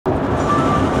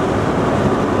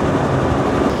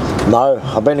No,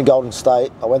 I've been to Golden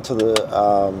State. I went to the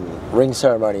ring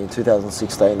ceremony in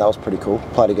 2016. That was pretty cool.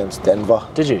 Played against Denver.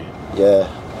 Did you? Yeah.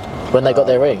 When they got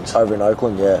their rings? Over in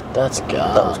Oakland, yeah. That's good.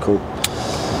 That was cool.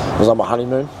 I was on my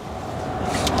honeymoon.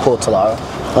 Port Talara.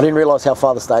 I didn't realise how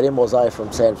far the stadium was,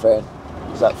 from San Fran.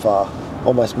 It was that far.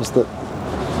 Almost missed it.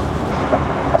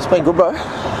 It's been good, bro.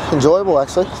 Enjoyable,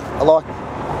 actually. I like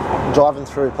driving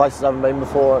through places I haven't been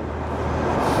before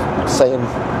and seeing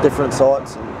different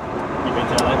sights. You been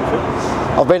to LA before?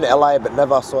 I've been to LA, but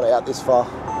never sort of out this far.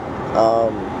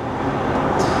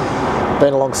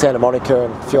 Been along Santa Monica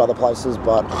and a few other places,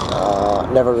 but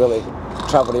never really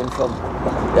travelled in from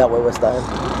out where we're staying.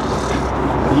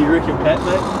 You Rick and Pat,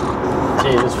 mate?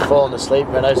 Gee, just falling asleep.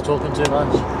 Renault's talking too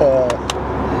much.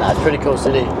 Nah, it's a pretty cool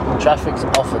city. Traffic's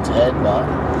off its head, but...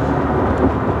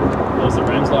 What was the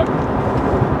Rams like?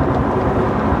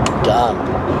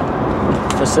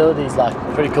 Facilities, like,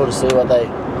 pretty cool to see what they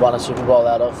won a Super Bowl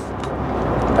out of.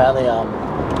 Apparently,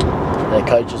 their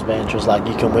coach's mantra was like,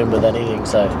 you can win with anything,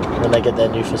 so when they get their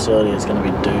new facility, it's going to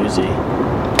be doozy.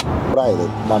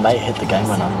 My mate hit the game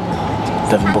winner,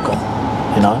 Devin Booker,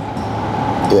 you know?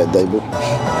 Yeah, D-Book.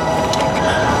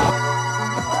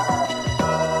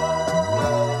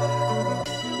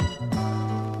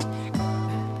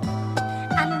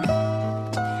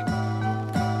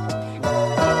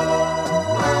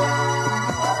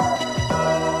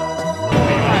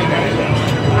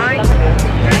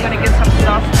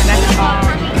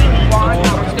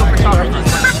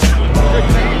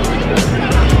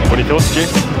 What are your thoughts, Stu?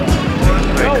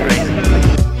 Very